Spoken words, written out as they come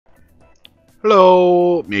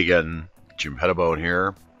Hello, me again, Jim Pettibone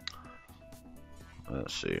here.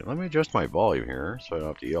 Let's see, let me adjust my volume here so I don't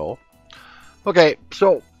have to yell. Okay,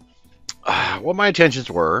 so what my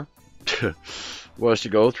intentions were was to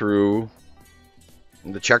go through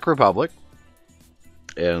the Czech Republic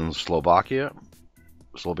and Slovakia,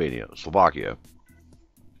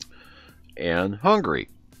 and Hungary.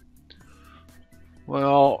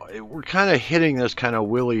 Well, we're kind of hitting this kind of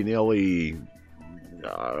willy-nilly.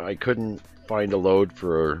 I couldn't find a load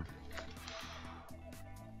for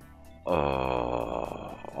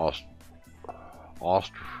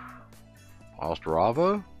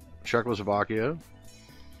Ostrava, Czechoslovakia,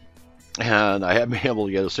 and I haven't been able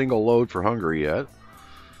to get a single load for Hungary yet.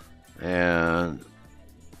 And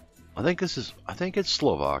I think it's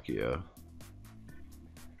Slovakia.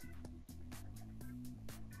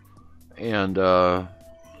 And so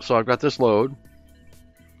I've got this load.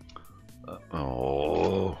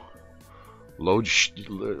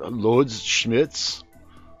 Loads Schmitz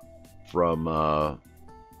from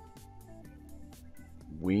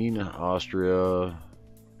Wien, Austria,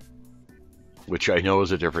 which I know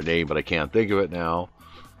is a different name, but I can't think of it now.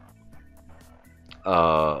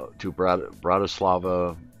 To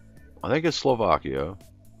Bratisalva, I think it's Slovakia,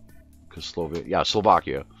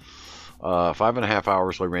 Slovakia. 5.5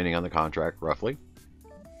 hours remaining on the contract, roughly.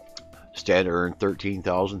 Stand to earn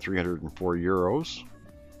 13,304 euros.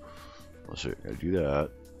 Let's see, I do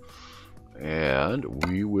that. And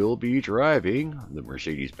we will be driving the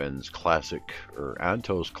Mercedes-Benz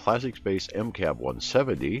Antos ClassicSpace M-cab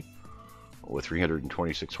 170 with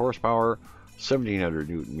 326 horsepower, 1,700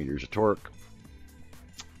 Newton meters of torque.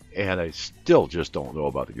 And I still just don't know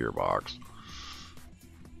about the gearbox.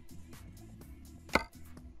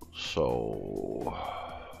 So,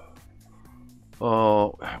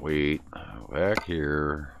 oh, wait, back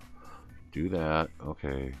here, do that,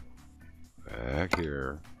 okay, back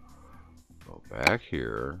here, go back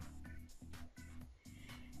here,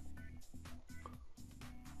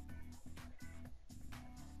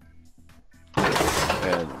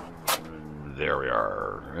 and there we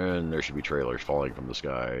are, and there should be trailers falling from the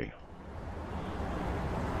sky.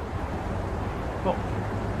 Oh,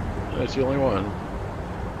 that's the only one.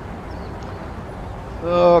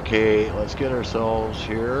 Okay, let's get ourselves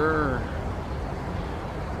here.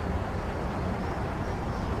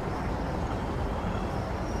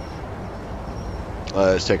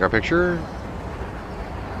 Let's take our picture.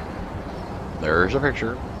 There's a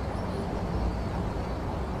picture.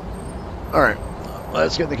 Alright,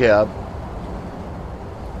 let's get in the cab.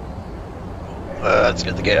 Let's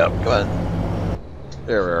get in the cab. Come on.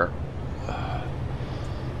 There we are.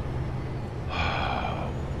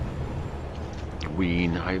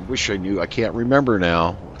 Wien. I wish I knew. I can't remember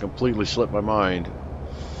now. It completely slipped my mind.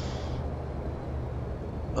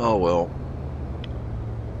 Oh well.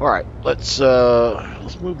 All right, let's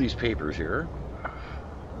move these papers here.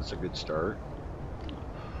 That's a good start.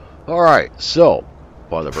 All right, so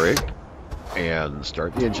apply the brake and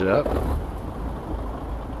start the engine up.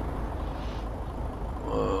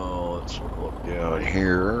 Let's look down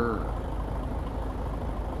here.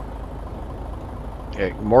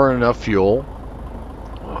 Okay, more than enough fuel.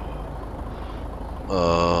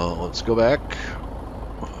 Let's go back.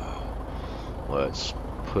 Let's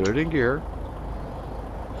put it in gear.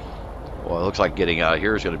 Well, it looks like getting out of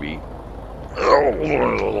here is going to be a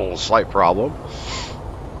little slight problem.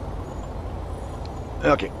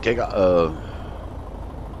 Okay, take off.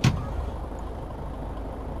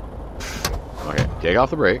 Okay, take off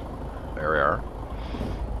the brake. There we are.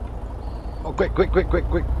 Oh, quick, quick, quick, quick,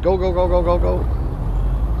 quick. Go, go, go, go, go, go.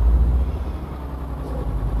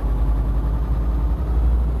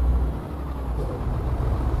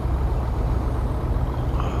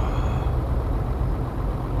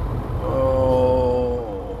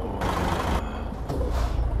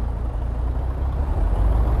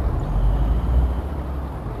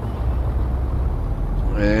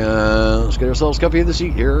 Get ourselves comfy in the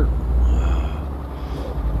seat here.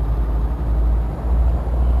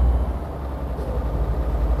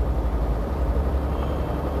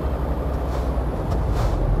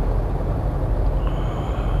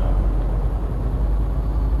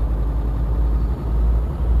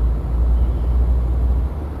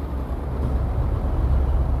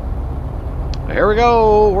 Here we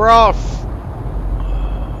go. We're off.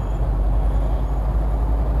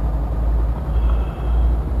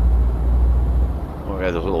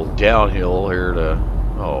 There's a little downhill here to,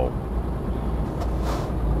 oh.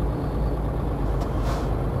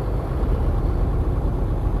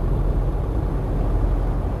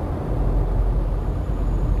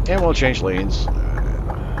 And we'll change lanes.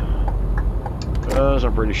 Because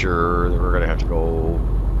I'm pretty sure that we're going to have to go...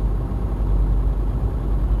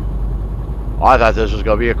 Oh, I thought this was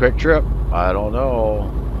going to be a quick trip. I don't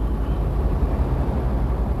know.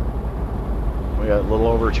 We got a little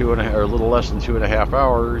over 2.5, or a little less than 2.5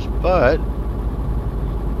 hours, but...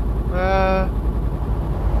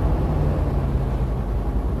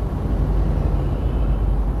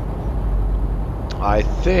 I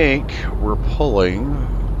think we're pulling...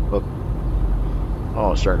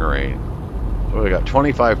 Oh, it's starting to rain. So we got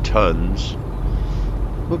 25 tons.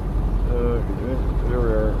 There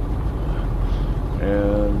we are.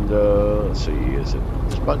 And let's see, is it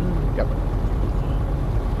this button? Yep.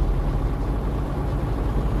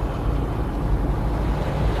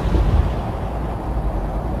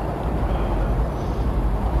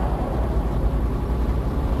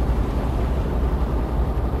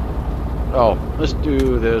 Oh, let's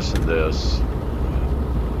do this and this.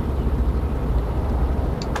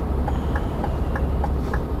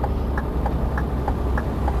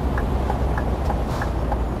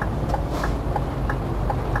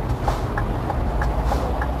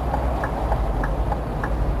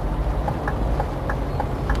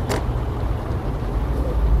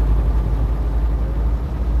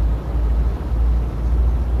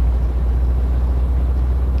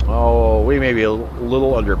 We may be a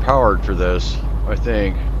little underpowered for this, I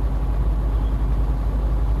think.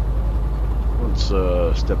 Let's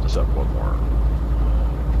step this up one more.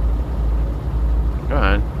 Come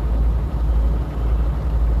on.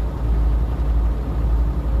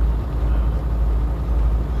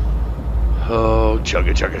 Oh,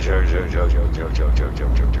 chugga chugga chugga chugga chugga chugga chugga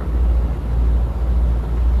chugga chugga chugga.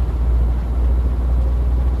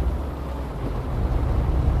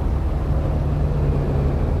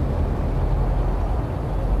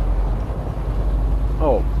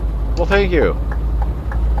 Oh, well, thank you.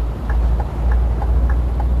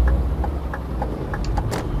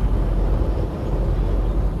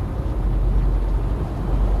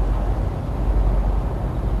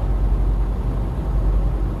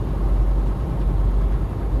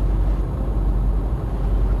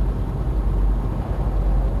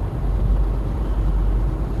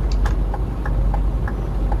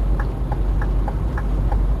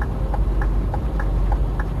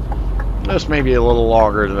 This may be a little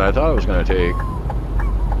longer than I thought it was going to take.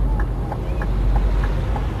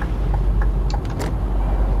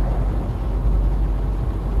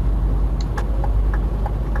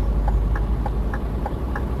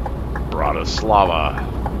 Bratisalva.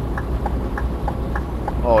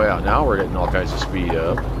 Oh yeah, now we're getting all kinds of speed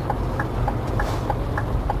up.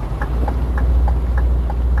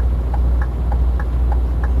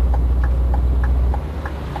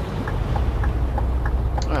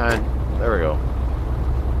 And there we go.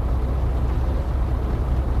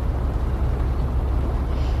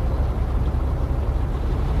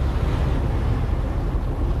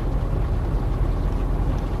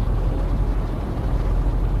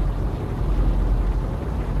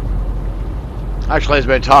 Actually, I've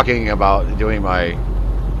been talking about doing my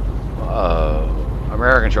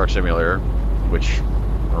American Truck Simulator, which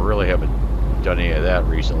I really haven't done any of that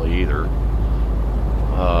recently either.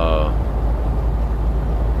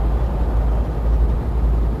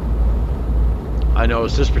 I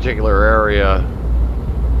noticed this particular area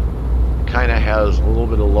kind of has a little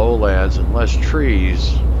bit of lowlands and less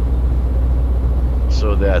trees,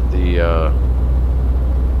 so that the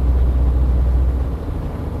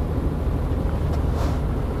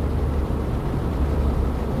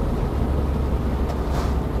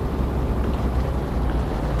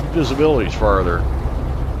visibility is farther.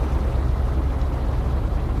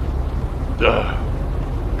 Ugh.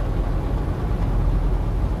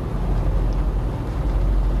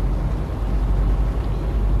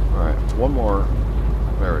 One more.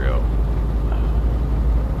 There we go.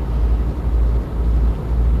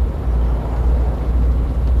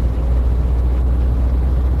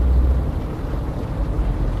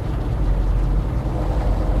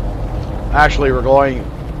 Actually, we're going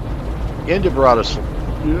into Bratislava.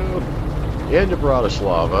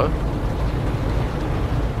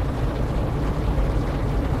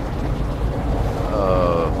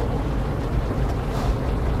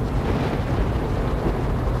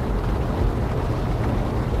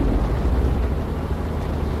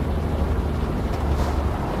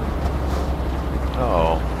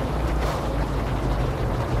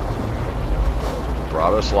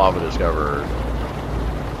 Bratisalva discovered.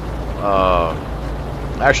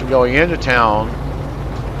 Actually, going into town,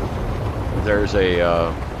 there's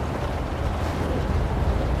a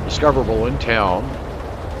discoverable in town,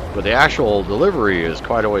 but the actual delivery is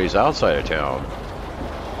quite a ways outside of town.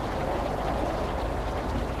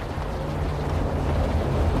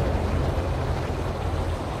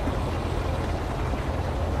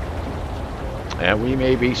 And we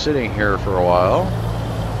may be sitting here for a while.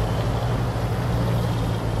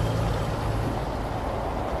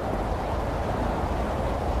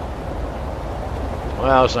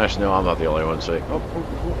 Well, it's nice to know I'm not the only one saying, oh, oh,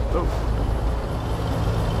 oh, oh.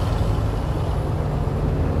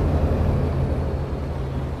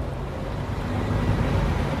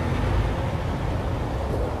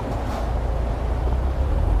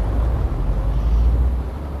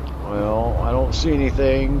 See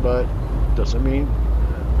anything, but doesn't mean.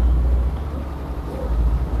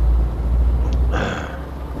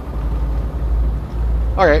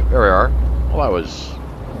 Okay, there we are. Well, that was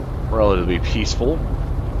relatively peaceful.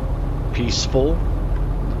 Peaceful.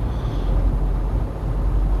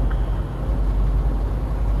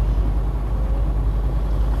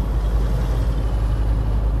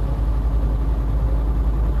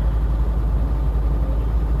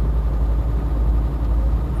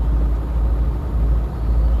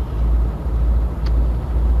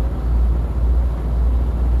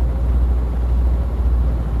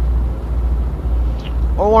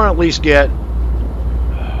 I want to at least get.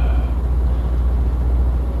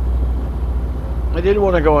 I didn't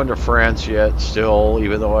want to go into France yet, still,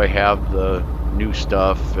 even though I have the new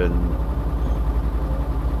stuff and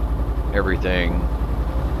everything.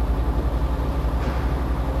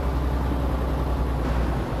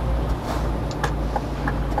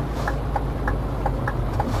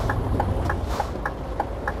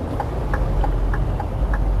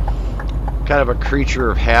 Kind of a creature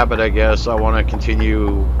of habit, I guess. I want to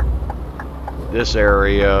continue this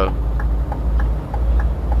area.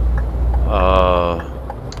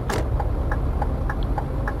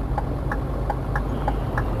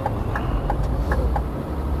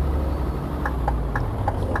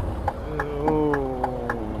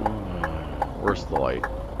 Where's the light?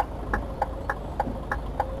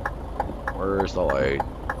 Where's the light?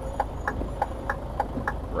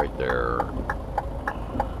 Right there.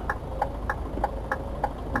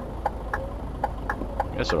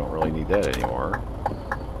 I guess I don't really need that anymore.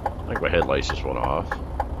 I think my headlights just went off.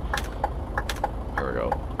 There we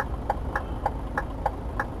go.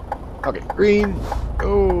 Okay, green.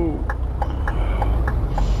 Oh.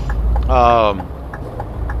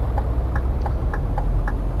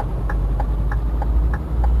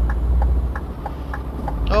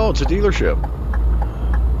 Oh, it's a dealership.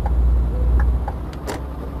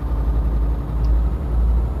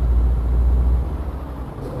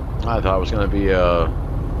 I thought it was going to be a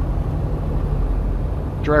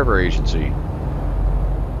driver agency.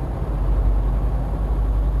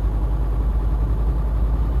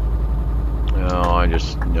 No, I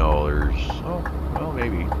just know there's. Oh, well,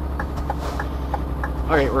 maybe.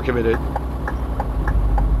 Okay, we're committed.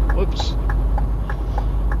 Whoops.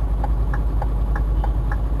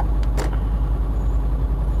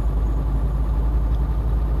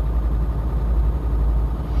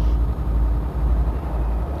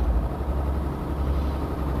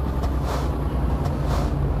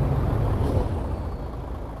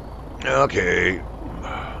 Okay.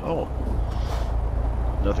 Oh.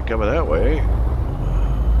 Nothing coming that way.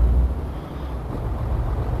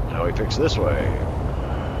 Now we fix this way.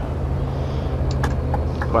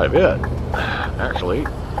 Quite a bit, actually.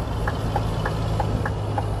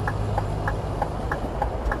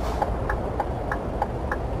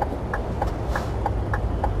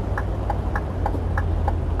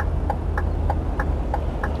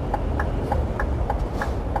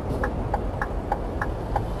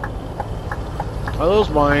 Are those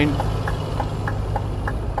mine?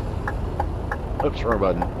 Oops, wrong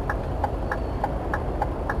button.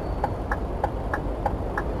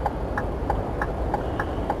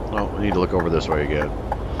 Oh, I need to look over this way again.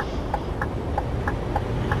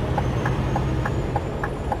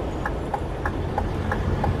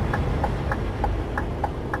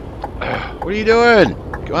 What are you doing?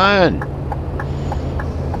 Come on.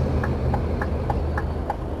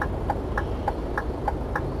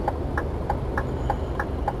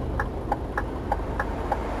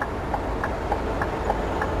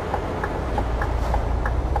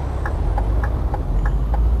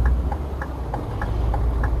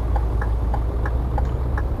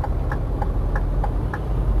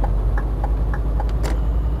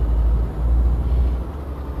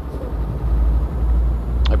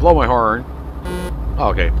 Blow my horn. Oh,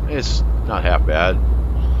 okay, it's not half bad.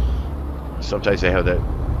 Sometimes they have that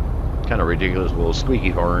kind of ridiculous little squeaky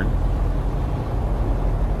horn.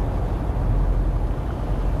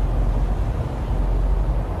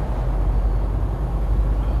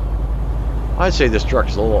 I'd say this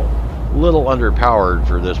truck's a little underpowered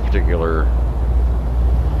for this particular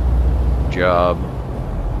job.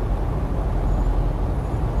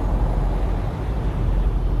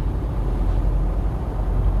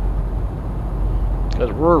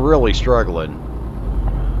 Because we're really struggling.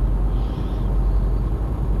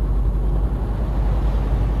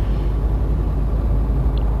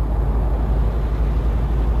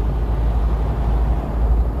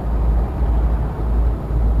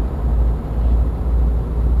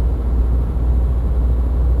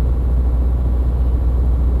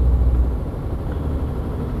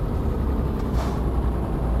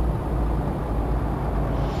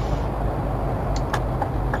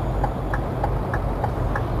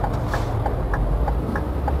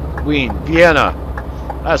 Wien, Vienna.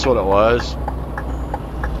 That's what it was.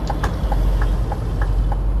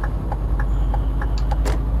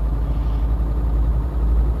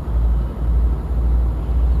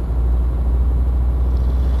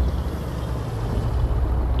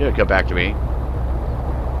 It'll come back to me.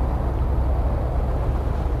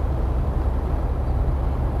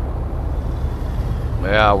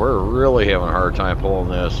 Yeah, we're really having a hard time pulling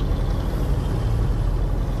this.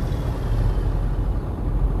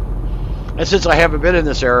 And since I haven't been in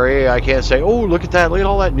this area, I can't say, oh, look at that. Look at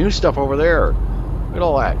all that new stuff over there. Look at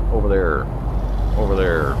all that over there. Over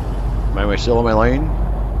there. Am I still in my lane?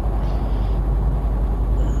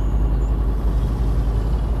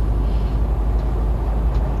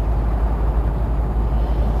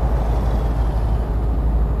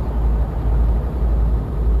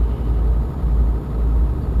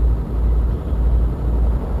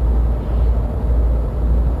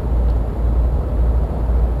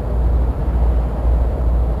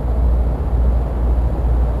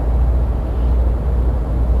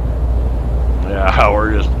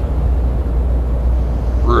 We're just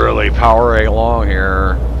really powering along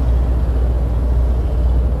here.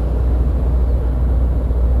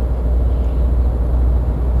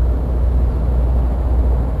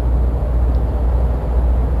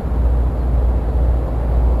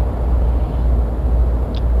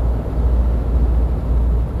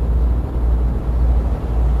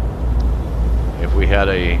 If we had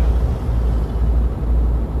a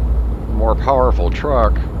more powerful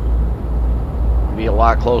truck, be a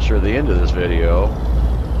lot closer to the end of this video.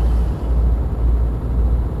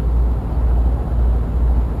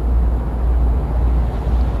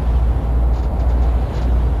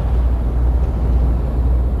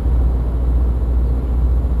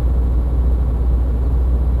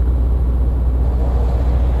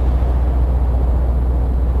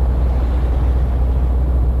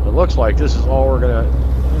 It looks like this is all we're gonna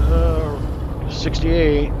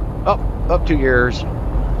 68 up 2 years.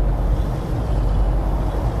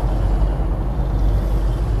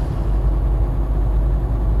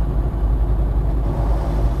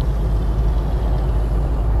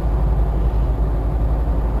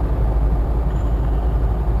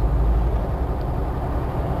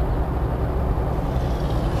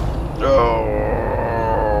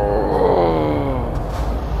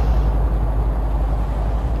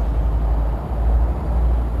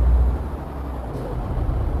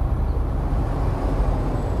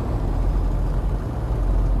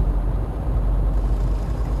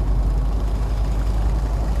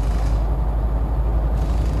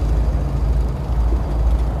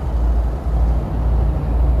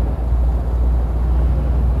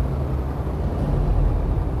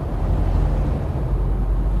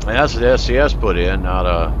 And that's what SCS put in,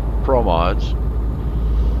 not Pro Mods.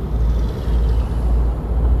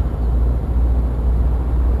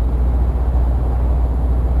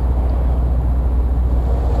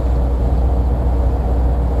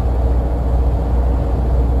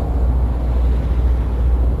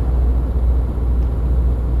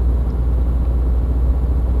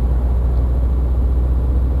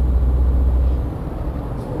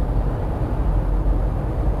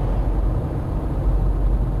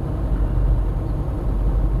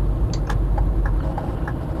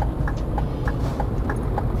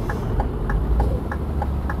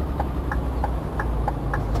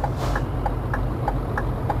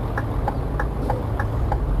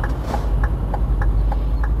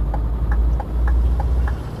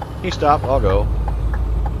 He stopped, I'll go.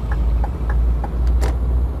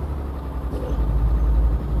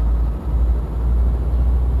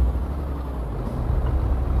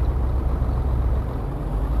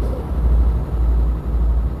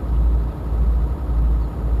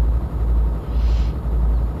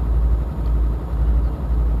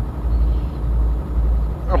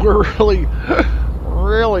 We're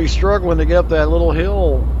really struggling to get up that little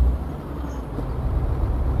hill.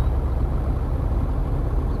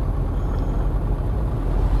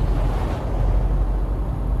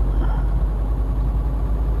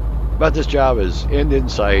 But this job is end in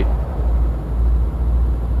sight.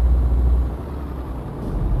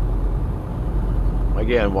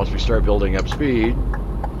 Again, once we start building up speed,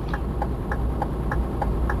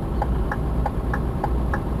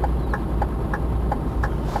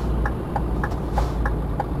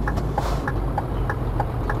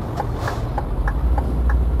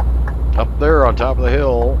 on top of the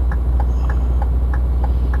hill.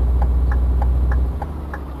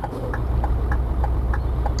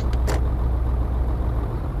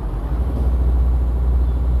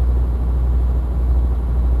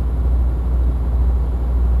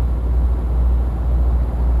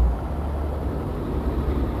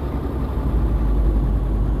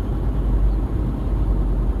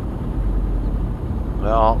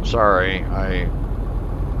 Well, sorry,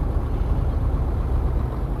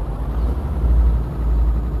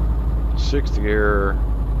 sixth gear.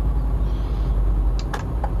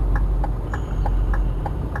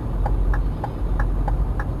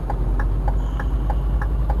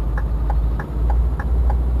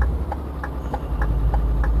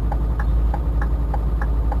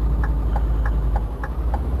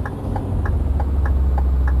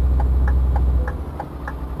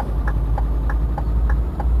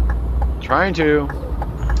 Trying to.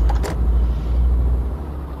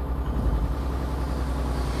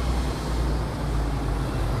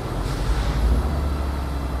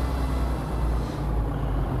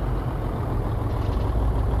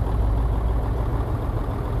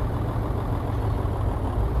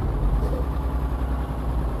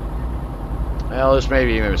 Well, this may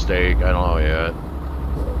be a mistake. I don't know yet.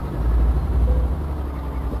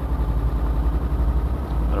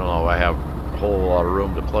 I don't know if I have a whole lot of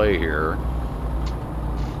room to play here.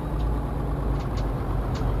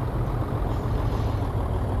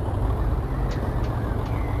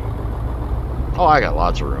 Oh, I got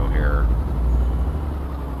lots of room here.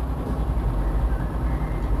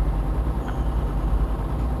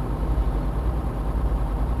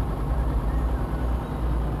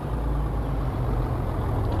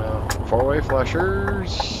 Four-way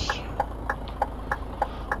flushers.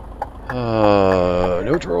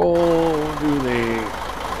 Neutral. Do the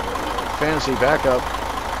fancy backup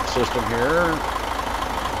system here.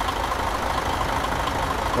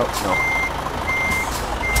 Oh, no.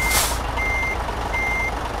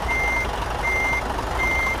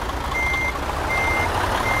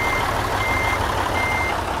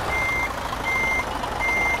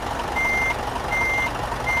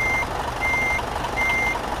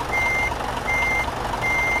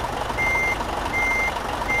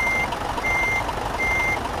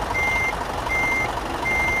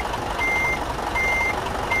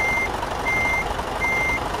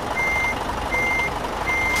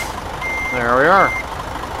 There we are.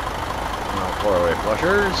 Four-way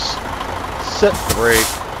flushers. Set the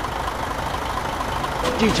brake.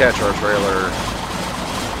 Detach our trailer.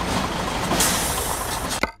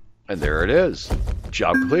 And there it is.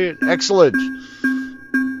 Job completed. Excellent.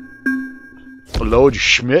 Load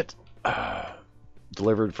Schmitz.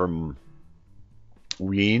 Delivered from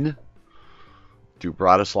Wien to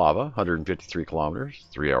Bratisalva. 153 kilometers.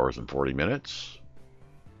 3 hours and 40 minutes.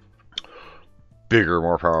 Bigger,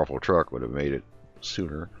 more powerful truck would have made it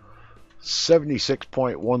sooner.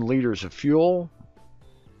 76.1 liters of fuel.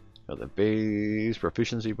 Got the base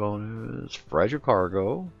proficiency bonus. Fragile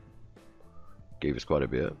cargo. Gave us quite a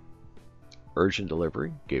bit. Urgent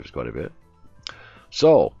delivery. Gave us quite a bit.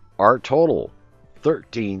 So, our total,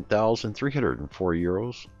 13,304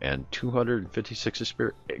 euros and 256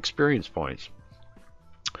 experience points.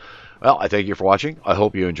 Well, I thank you for watching. I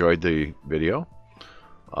hope you enjoyed the video.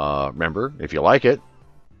 Remember, if you like it,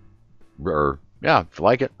 if you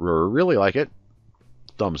like it, or really like it,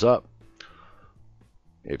 thumbs up.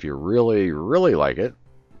 If you really, really like it,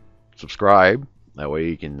 subscribe. That way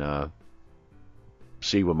you can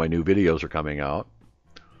see when my new videos are coming out.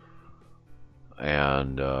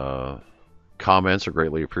 And comments are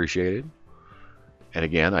greatly appreciated. And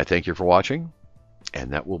again, I thank you for watching.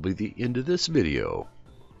 And that will be the end of this video.